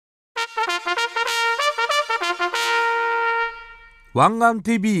湾岸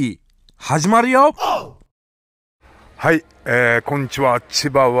TV 始まるよ。はい、こんにちは。千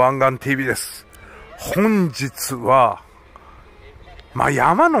葉湾岸 TV です。本日は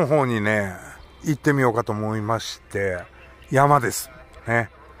山の方にね行ってみようかと思いまして、山ですね。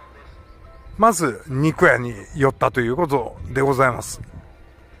まず肉屋に寄ったということでございます。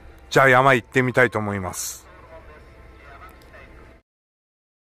じゃあ山行ってみたいと思います。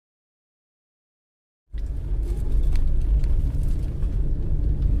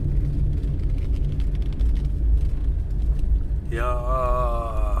いや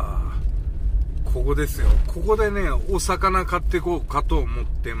ー、ここですよ。ここでねお魚買っていこうかと思っ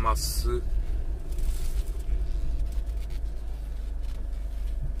てます。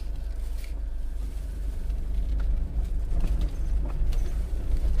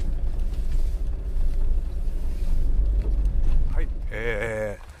はい、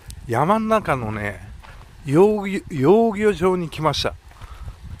山の中のね養魚場に来ました、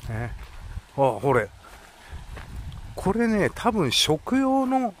ね、ほれこれね多分食用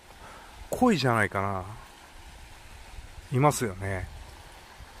の鯉じゃないかな。いますよね。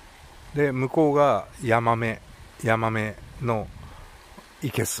で向こうがヤマメのい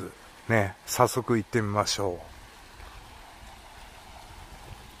けすね。早速行ってみましょ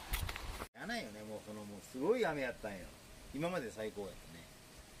う。やないよね。もうすごい雨やったんよ。今まで最高やったね。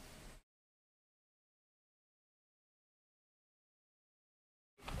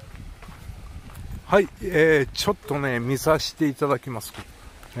はい、ちょっとね見させていただきます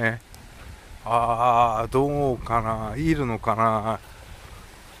ね。どうかな、いるのかな、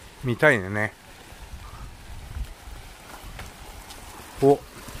みたいね。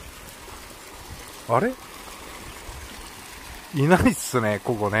あれいないっすね、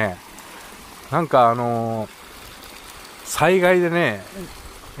ここね。なんか災害でね、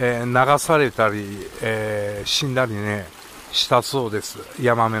流されたり、死んだりねしたそうです。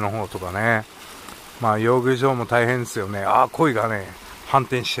ヤマメの方とかね。養魚場も大変ですよね。鯉がね反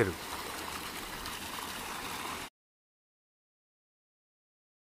転してる。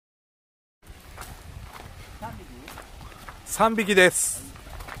3匹です。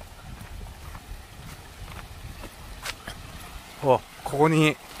ここ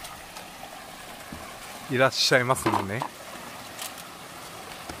にいらっしゃいますもんね。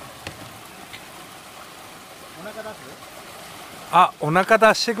お腹出す？お腹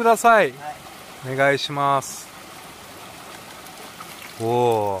出してください。はい、お願いします。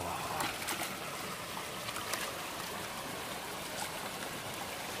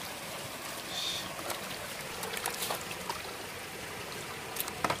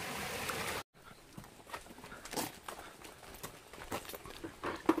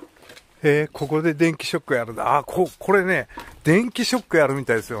ここで電気ショックやるんだ。これね電気ショックやるみ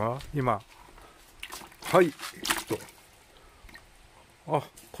たいですよ今。はい、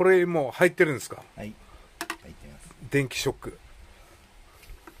これもう入ってるんですか？はい、入ってます。電気ショック。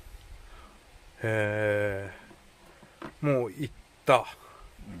もう行った、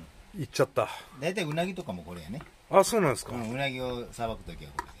行っちゃった。だいたいうなぎとかもこれやね。そうなんですか？うなぎをさばくとき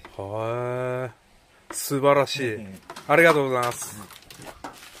はこれで。素晴らしい。ありがとうございます。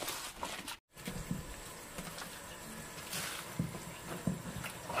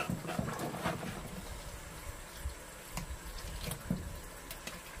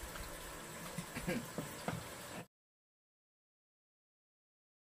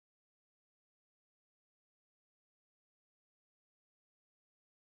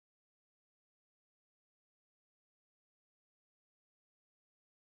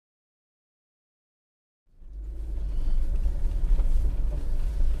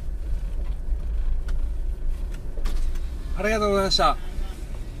ありがとうございました。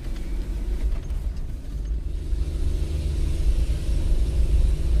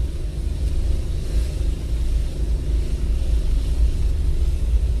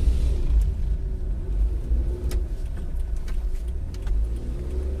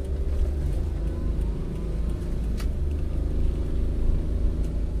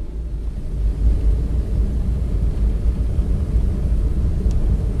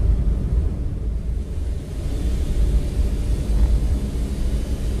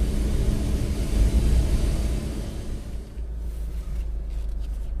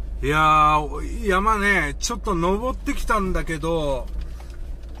いやー、山ねちょっと登ってきたんだけど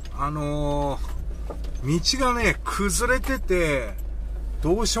道がね崩れてて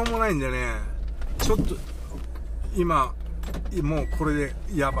どうしようもないんでね、ちょっと今もうこれで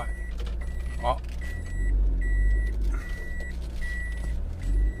やばい。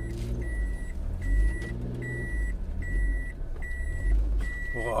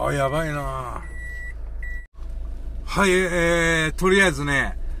やばいな。はい、とりあえず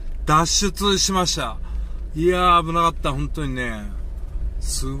ね、脱出しました。いやー、危なかった、本当にね。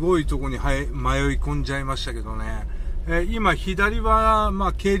すごいとこに、迷い込んじゃいましたけどね。今、左は、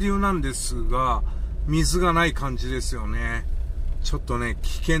渓流なんですが、水がない感じですよね。ちょっとね、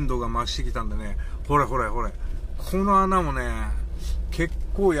危険度が増してきたんでね。ほれ。この穴もね、結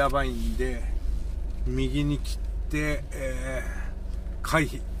構やばいんで、右に切って、回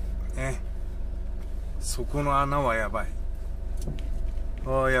避。ね。そこの穴はやばい。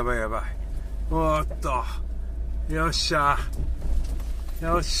やばい。おーっと。よっしゃ。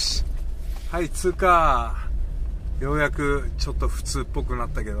よし。はい、通過。ようやくちょっと普通っぽくなっ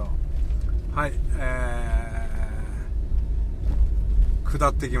たけど。はい、下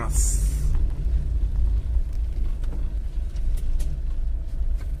ってきます。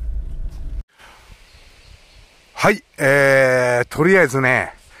はい、とりあえず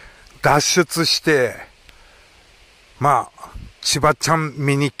ね、脱出して、千葉ちゃん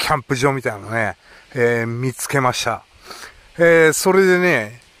ミニキャンプ場みたいなのね、見つけました。それで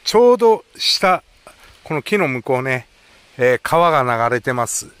ね、ちょうど下、この木の向こうね、川が流れてま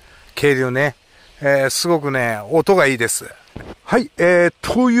す。渓流ね。すごくね、音がいいです。はい、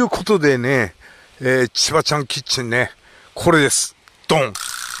ということでね、千葉ちゃんキッチンね、これです。ドン。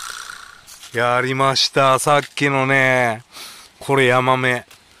やりました。さっきのね、これヤマメ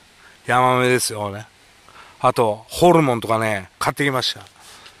ですよね。あと、ホルモンとかね、買ってきました。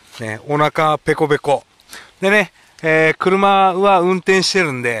ね、お腹ペコペコ。でね、車は運転して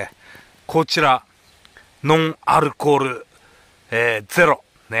るんで、こちら、ノンアルコール、ゼロ。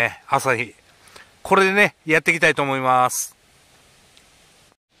ね、朝日。これでね、やっていきたいと思います。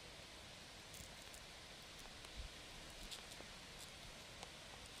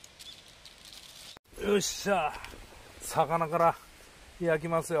よっしゃ。魚から焼き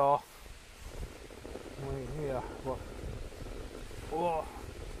ますよ。いや、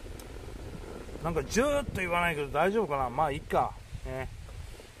なんかジューッと言わないけど大丈夫かな。まあいっか、ね、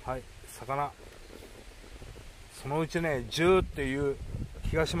はい、魚そのうちねジューっていう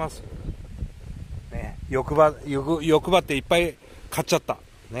気がしますね。欲張っていっぱい買っちゃった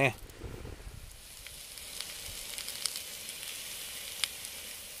ね。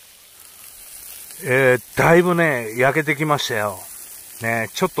だいぶね焼けてきましたよね。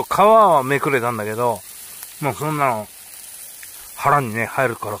ちょっと皮はめくれたんだけど、もうそんなの腹にね入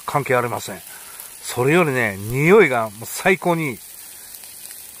るから関係ありません。それよりね、匂いがもう最高に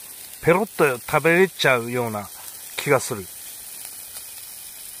ペロッと食べれちゃうような気がする。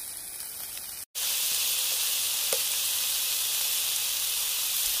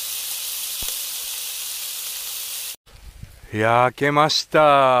焼けまし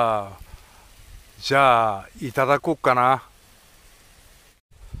た。じゃあいただこうかな。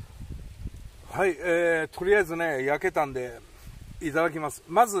はい、とりあえずね焼けたんでいただきます。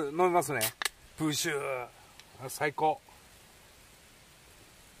まず飲みますね。プシュー、最高。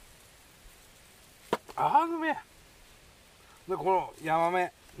うめえ。でこのヤマ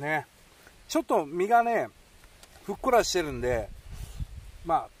メね、ちょっと身がねふっくらしてるんで、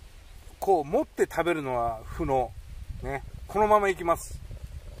こう持って食べるのは不能ね。このままいきます。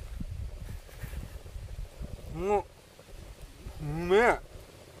うめえ。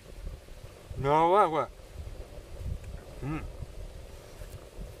やばいこれ。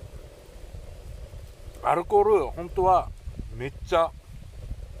アルコール本当はめっちゃ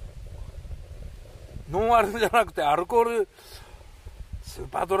ノンアルじゃなくてアルコールスー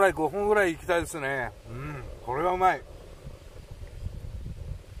パードライ5本ぐらいいきたいですね。これはうまい。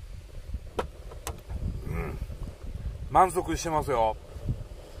満足してますよ。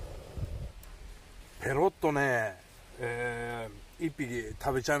ペロッとね、一匹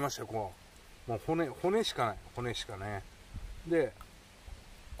食べちゃいましたよ。もう骨しかない。骨しかね。で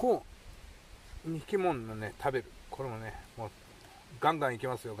こう2匹ものね食べる。これもねもうガンガンいき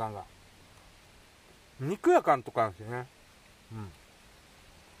ますよ。ガンガン肉やかんとかなんですよね。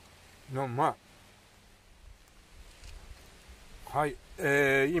うまい。はい、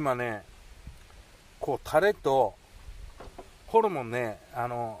今ねこうタレとホルモンね、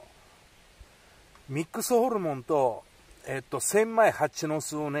ミックスホルモンと千枚蜂の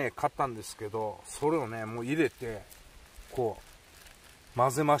巣をね買ったんですけど、それをねもう入れてこう混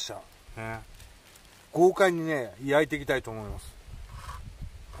ぜましたね。豪快にね焼いていきたいと思います。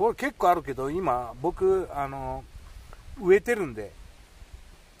これ結構あるけど今僕植えてるんで、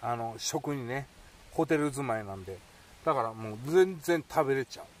食にねホテル住まいなんで、だからもう全然食べれ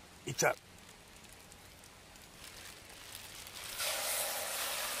ちゃう。いっちゃう。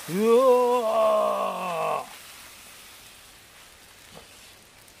うわー、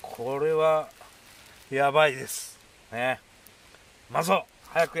これはやばいですね。まそう、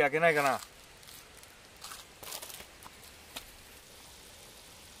早く焼けないかな。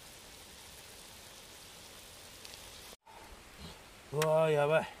うわー、や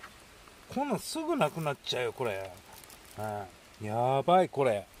ばい。こんなんすぐなくなっちゃうよ、これ。やばい、こ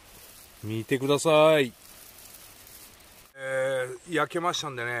れ。見てください。焼けました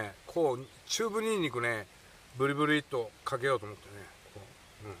んでね、こう、チューブニンニクね、ブリブリっとかけようと思ってね。こ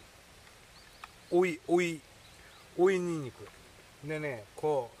う、追いニンニク。でね、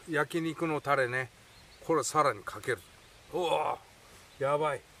こう、焼肉のタレね、これさらにかける。おお、や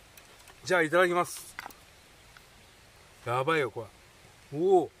ばい。じゃあいただきます。やばいよ、これ。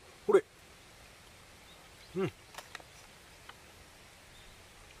おお、これ。う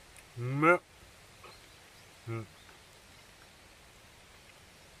めっ。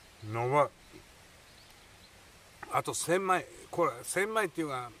やばい。あと千枚、これ千枚っていう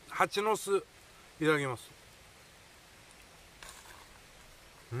か蜂の巣いただきます。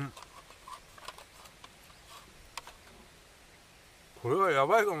これはや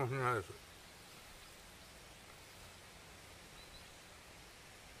ばいかもしれないです。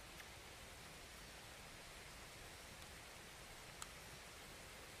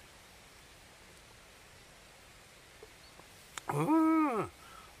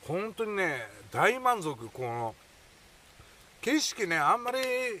本当にね、大満足。この景色ね、あんまり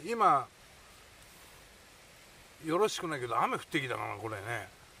今よろしくないけど雨降ってきたかな、これね。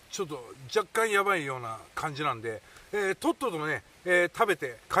ちょっと若干やばいような感じなんで、とっととね、食べ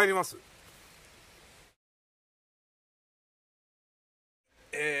て帰ります。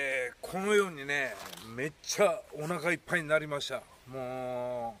このようにね、めっちゃお腹いっぱいになりました。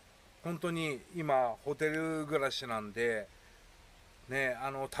もう本当に今ホテル暮らしなんでね、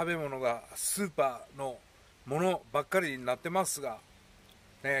食べ物がスーパーのものばっかりになってますが、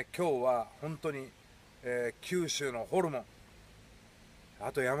ね、今日は本当に、九州のホルモン、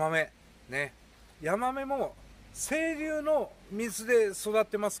あとヤマメね、ヤマメも清流の水で育っ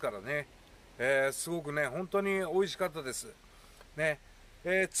てますからね、すごくね本当に美味しかったですね。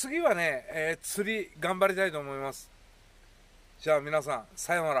次はね、釣り頑張りたいと思います。じゃあ皆さん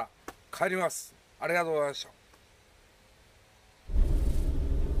さようなら、帰ります。ありがとうございました。